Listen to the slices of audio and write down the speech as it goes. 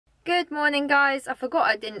Good morning, guys. I forgot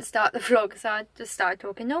I didn't start the vlog, so I just started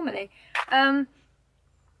talking normally. Yeah,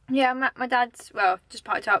 I'm at my dad's, well, just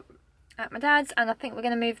parked up at my dad's, and I think we're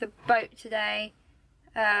going to move the boat today.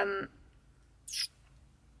 Don't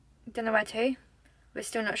know where to. We're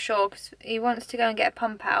still not sure, because he wants to go and get a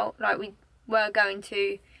pump out, like we were going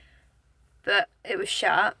to, but it was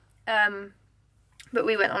shut. But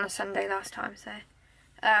we went on a Sunday last time, so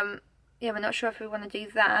yeah, we're not sure if we want to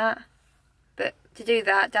do that. But to do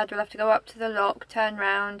that, Dad will have to go up to the lock, turn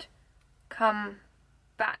round, come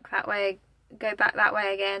back that way, go back that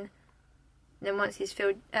way again. And then once he's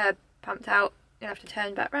filled, pumped out, you'll have to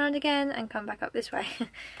turn back round again and come back up this way.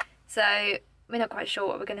 So we're not quite sure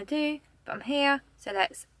what we're going to do, but I'm here, so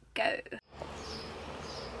let's go.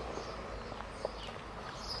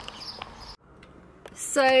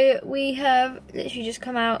 So we have literally just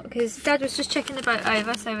come out because Dad was just checking the boat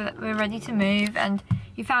over so that we're ready to move, and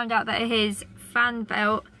he found out that his fan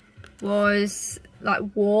belt was like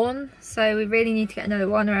worn, so we really need to get another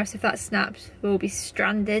one, or else if that snaps we'll be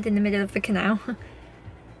stranded in the middle of the canal.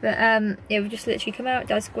 But yeah, we've just literally come out.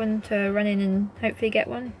 Dad's going to run in and hopefully get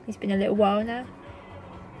one. He's been a little while now.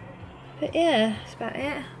 But yeah, that's about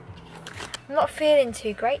it. I'm not feeling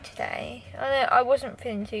too great today. I know I wasn't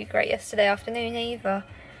feeling too great yesterday afternoon either.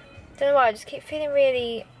 Don't know why, I just keep feeling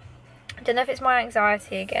really, I don't know if it's my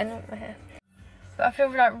anxiety again. But I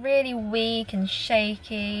feel like really weak and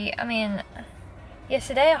shaky. I mean,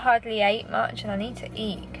 yesterday I hardly ate much, and I need to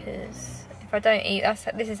eat, because if I don't eat,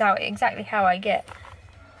 this is exactly how I get.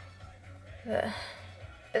 But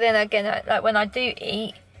then again, like when I do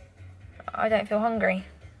eat, I don't feel hungry.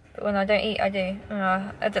 But when I don't eat, I do.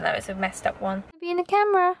 I don't know, it's a messed up one. Be in the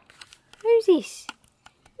camera. Who's this?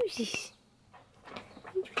 Who's this?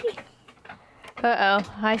 Uh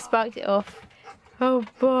oh, I sparked it off. Oh,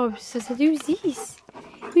 Bob, so I said, who's this?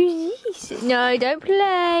 Who's this? No, don't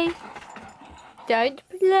play. Don't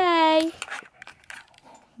play.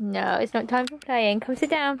 No, it's not time for playing. Come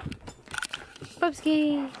sit down.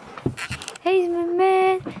 Bobski. He's my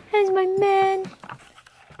man. He's my man.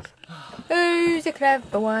 Who's a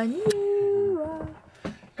clever one? You are.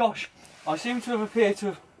 Gosh, I seem to have appeared to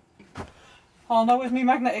have... Oh no, where's me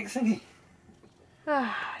magnetic thingy?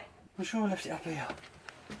 I'm sure I left it up here.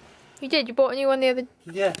 You did? You bought a new one the other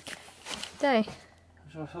day?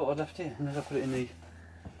 So I thought I'd left it, unless I put it in the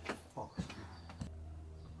box.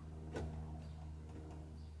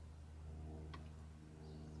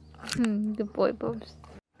 Good boy, Bobs.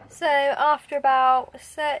 So after about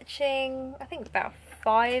searching, I think about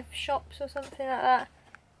 5 shops or something like that,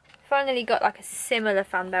 finally got like a similar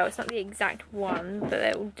fan belt. It's not the exact one, but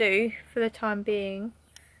it will do for the time being,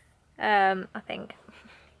 I think.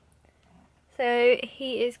 So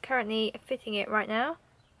he is currently fitting it right now.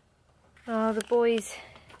 Oh, the boys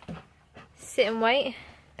sit and wait.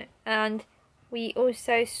 And we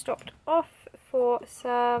also stopped off for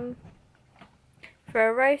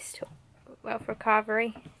a roast, well, for a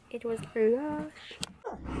carvery. It was lush.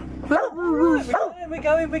 We're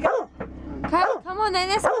going. Come on then,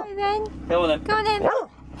 let's go then. Go on then. Go on then. Go.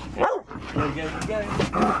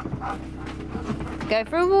 Go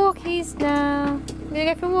for walkies now. We're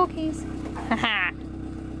gonna go for walkies. Haha.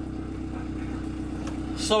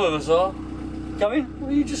 Some of us are. Going? Or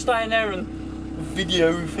are you just staying there and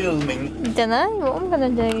video filming? Don't know what I'm gonna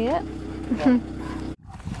do yet. Yeah.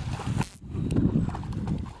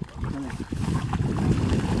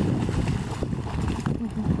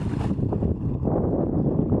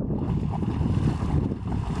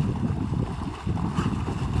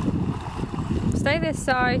 Stay this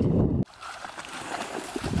side.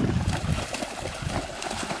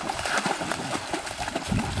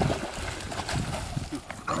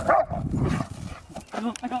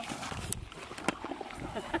 Hang on.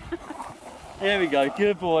 There we go,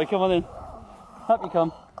 good boy, come on in. Up you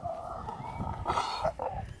come.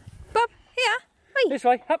 Bob, here. Hey. This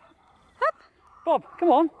way, up. Up. Bob, come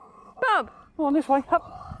on. Bob. Come on, this way,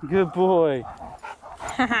 up. Good boy.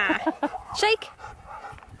 Shake.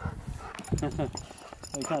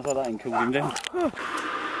 You can't say that and cool him down.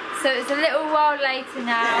 So it's a little while later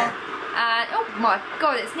now, and oh my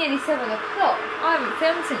god, it's nearly 7 o'clock. I haven't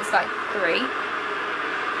filmed since like 3.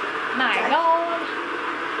 My lord.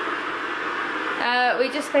 We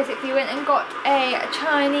just basically went and got a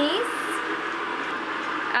Chinese.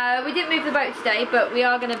 We didn't move the boat today, but we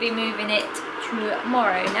are going to be moving it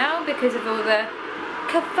tomorrow now because of all the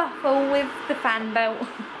kerfuffle with the fan belt.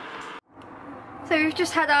 So we've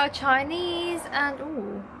just had our Chinese, and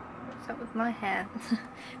ooh, what's up with my hair?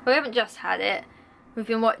 Well, we haven't just had it. We've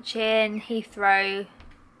been watching Heathrow,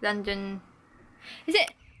 London. Is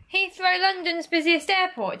it Heathrow, London's busiest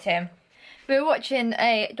airport, Tim? We were watching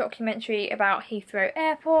a documentary about Heathrow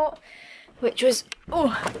Airport, which was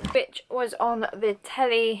on the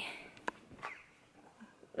telly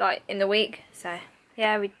like in the week. So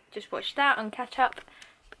yeah, we just watched that and catch up.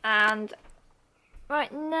 And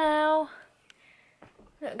right now,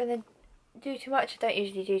 I'm not gonna do too much. I don't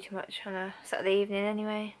usually do too much on a Saturday evening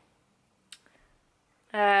anyway.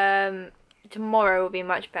 Tomorrow will be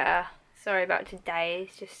much better. Sorry about today,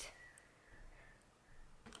 it's just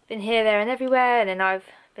been here, there and everywhere, and then I've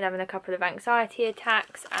been having a couple of anxiety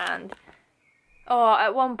attacks, and at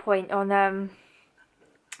one point on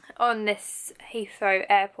this Heathrow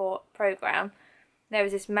Airport programme, there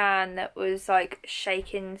was this man that was like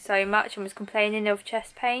shaking so much and was complaining of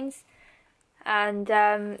chest pains, and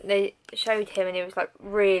they showed him and he was like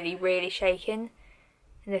really shaking,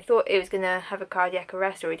 and they thought he was going to have a cardiac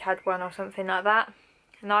arrest or he'd had one or something like that.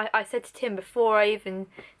 And I said to Tim before I even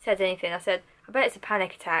said anything, I said, I bet it's a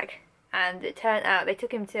panic attack. And it turned out they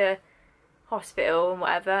took him to hospital and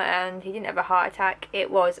whatever, and he didn't have a heart attack.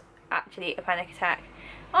 It was actually a panic attack.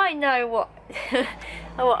 I know what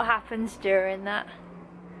what happens during that.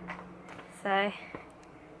 So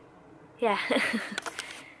yeah.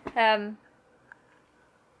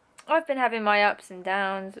 I've been having my ups and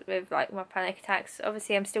downs with like my panic attacks.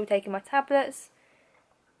 Obviously I'm still taking my tablets,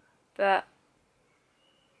 but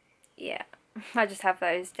yeah, I just have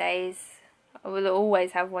those days. I will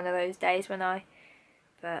always have one of those days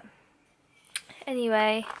but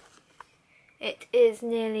anyway, it is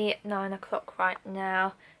nearly 9 o'clock right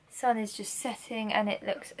now. The sun is just setting and it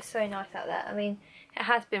looks so nice out there. I mean, it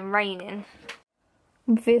has been raining.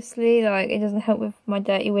 Obviously, like, it doesn't help with my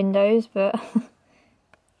dirty windows, but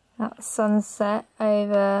that sunset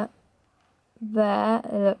over there,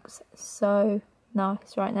 it looks so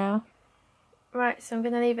nice right now. Right, so I'm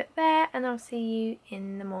going to leave it there and I'll see you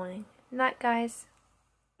in the morning. Night, guys.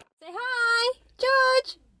 Say hi,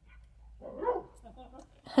 George!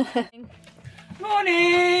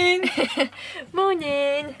 Morning!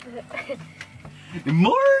 Morning!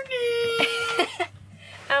 Morning!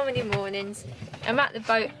 How many mornings? I'm at the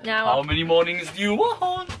boat now. How many mornings do you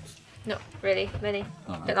want? Not really many.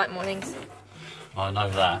 Oh. Don't like mornings. I know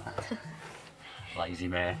that. Lazy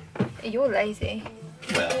mare. You're lazy.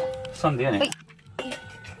 Well, Sunday, innit? Wait, you're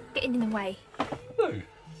getting in the way. No.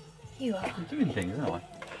 You are. I'm doing things, aren't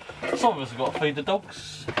I? Some of us have got to feed the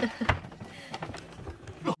dogs.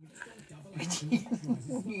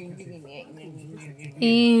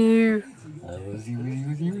 Ew.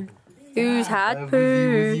 Who's had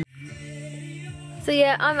poo? So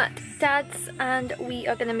yeah, I'm at Dad's and we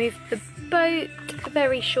are going to move the boat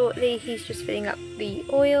very shortly. He's just filling up the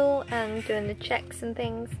oil and doing the checks and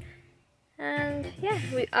things. And yeah,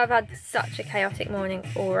 I've had such a chaotic morning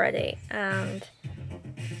already, and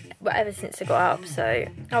ever since I got up, so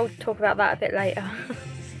I'll talk about that a bit later.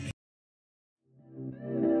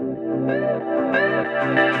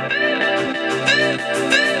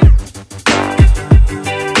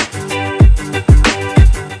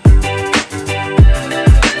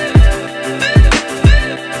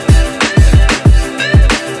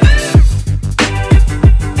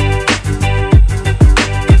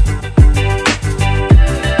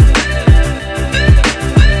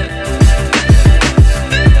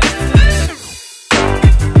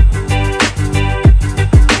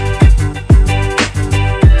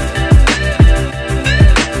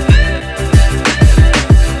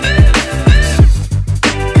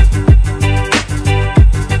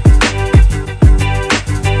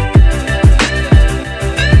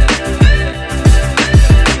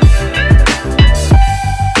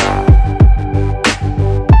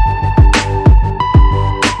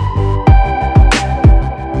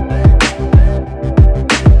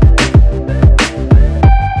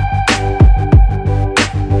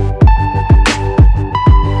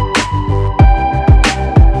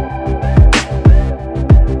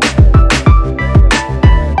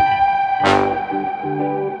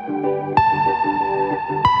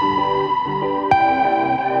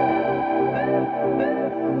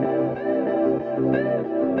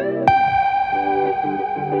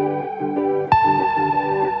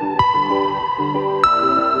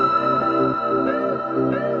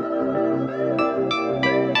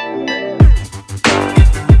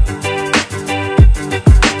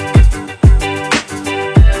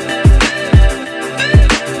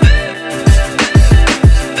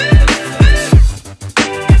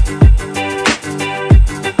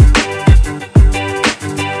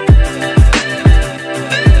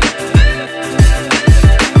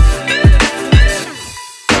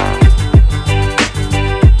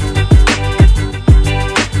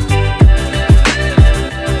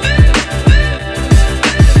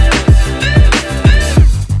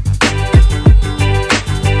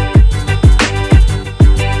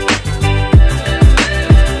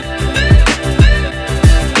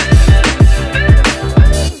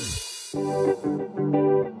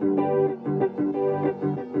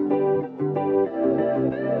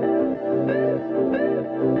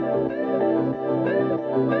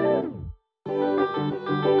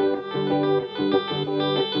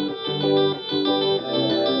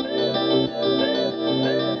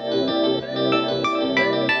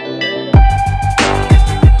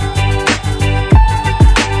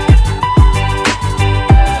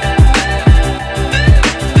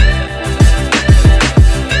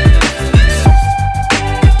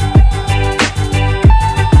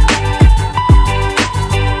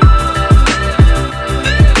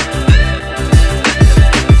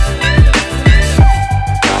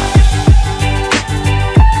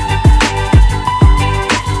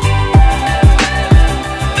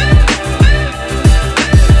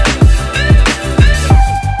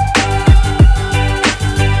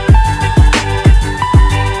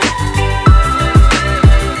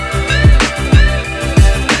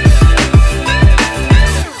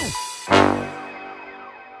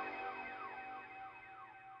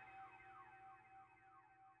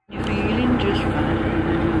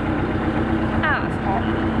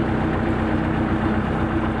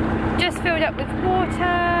 up with water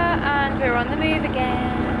and we're on the move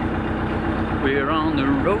again. We're on the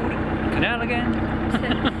road, canal again.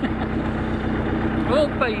 Oh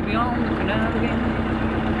baby, on the canal again.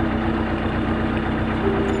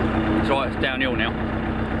 It's right, it's downhill now.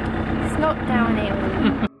 It's not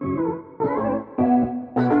downhill.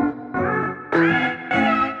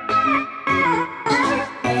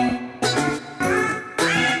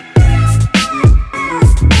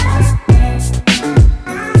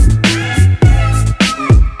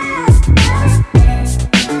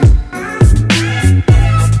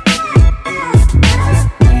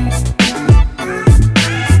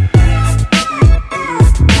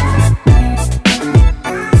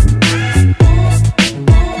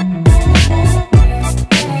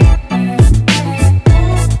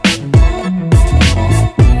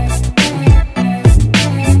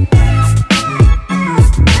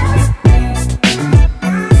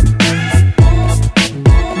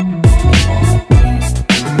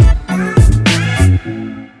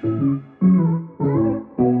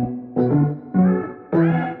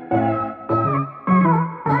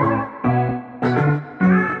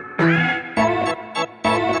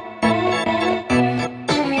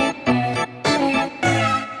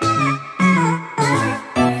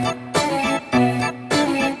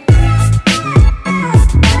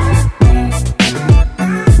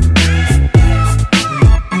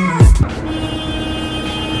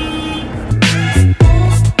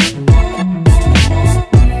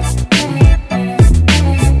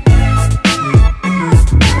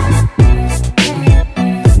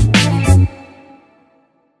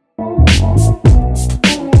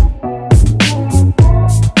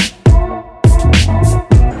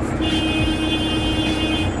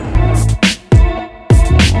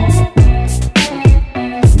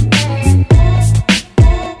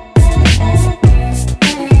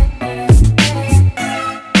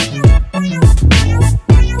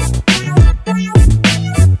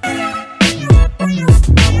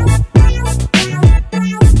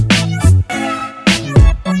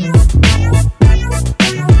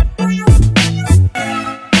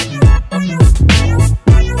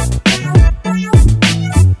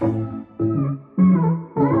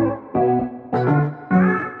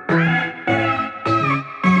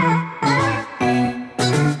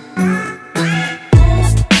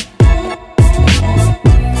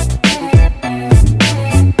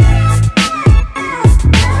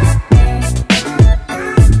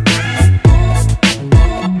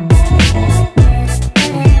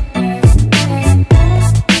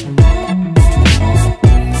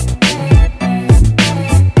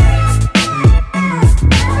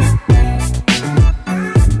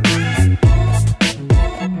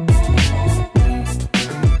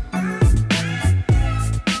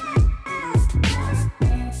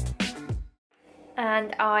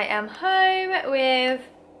 And I am home with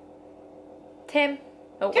Tim.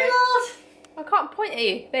 Oh, wait. I can't point at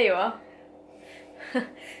you. There you are.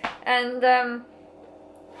 And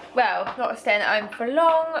well, not staying at home for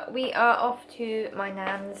long. We are off to my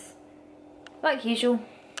nan's, like usual.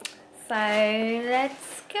 So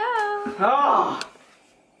let's go. Ah!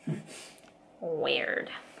 Weird.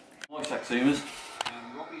 My saxoomers.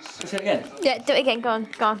 Let's hit again. Yeah, do it again. Go on,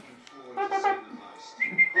 go on.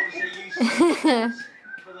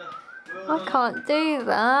 I can't do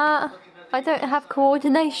that. I don't have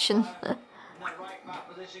coordination.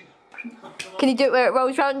 Can you do it where it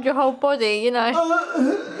rolls around your whole body, you know?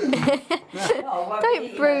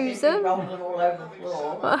 Don't bruise them.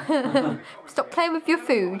 Stop playing with your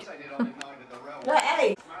food.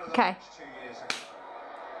 Okay.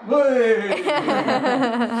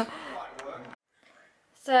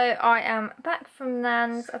 So I am back from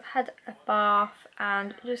Nan's. I've had a bath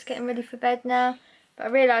and just getting ready for bed now. But I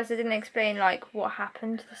realised I didn't explain like what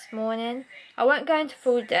happened this morning. I won't go into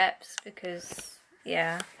full depths because,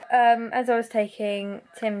 yeah. As I was taking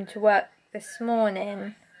Tim to work this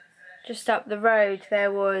morning, just up the road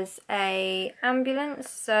there was a ambulance.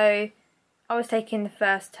 So I was taking the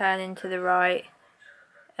first turn into the right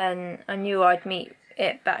and I knew I'd meet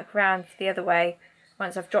it back round the other way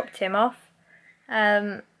once I've dropped him off.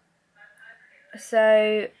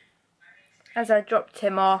 So as I dropped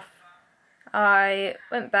him off, I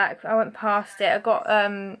went past it. I got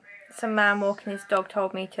some man walking his dog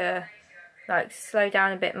told me to like slow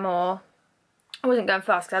down a bit more. I wasn't going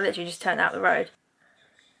fast because I literally just turned out the road.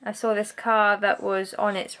 I saw this car that was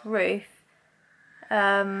on its roof,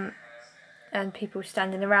 and people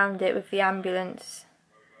standing around it with the ambulance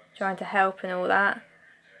trying to help and all that.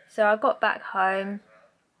 So I got back home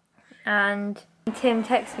and Tim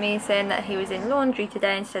texted me saying that he was in laundry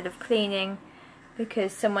today instead of cleaning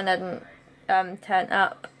because someone hadn't turned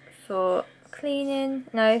up for cleaning,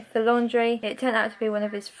 no, for laundry. It turned out to be one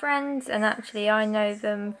of his friends, and actually I know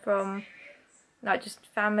them from like just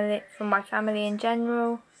family, from my family in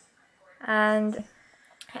general, and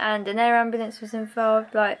an air ambulance was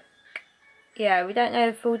involved. Like, yeah, we don't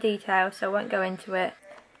know the full details, so I won't go into it.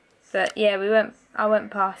 But yeah, I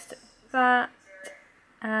went past that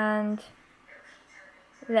and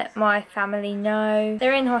let my family know.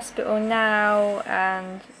 They're in hospital now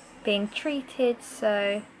and being treated,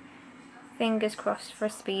 so fingers crossed for a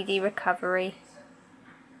speedy recovery.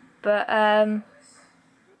 But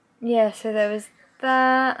yeah, so there was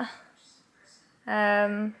that,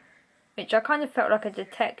 which I kind of felt like a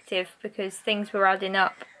detective because things were adding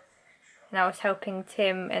up and I was helping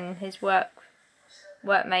Tim and his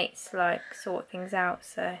workmates like sort things out.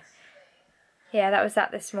 So yeah, that was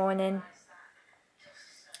that this morning.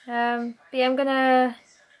 But yeah, I'm gonna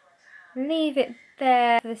leave it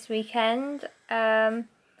there for this weekend.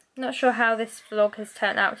 Not sure how this vlog has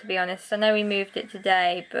turned out, to be honest. I know we moved it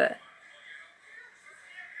today, but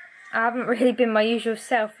I haven't really been my usual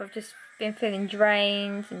self. I've just been feeling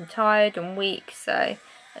drained and tired and weak, so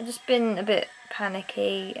I've just been a bit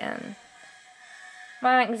panicky and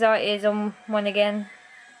my anxiety is on one again.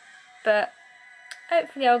 But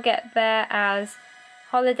hopefully I'll get there as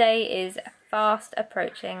holiday is fast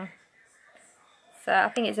approaching. So I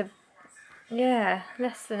think it's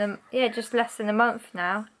just less than a month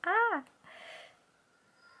now.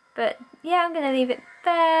 But yeah, I'm going to leave it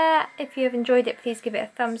there. If you have enjoyed it, please give it a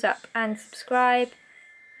thumbs up and subscribe.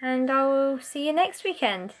 And I will see you next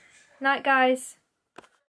weekend. Night, guys.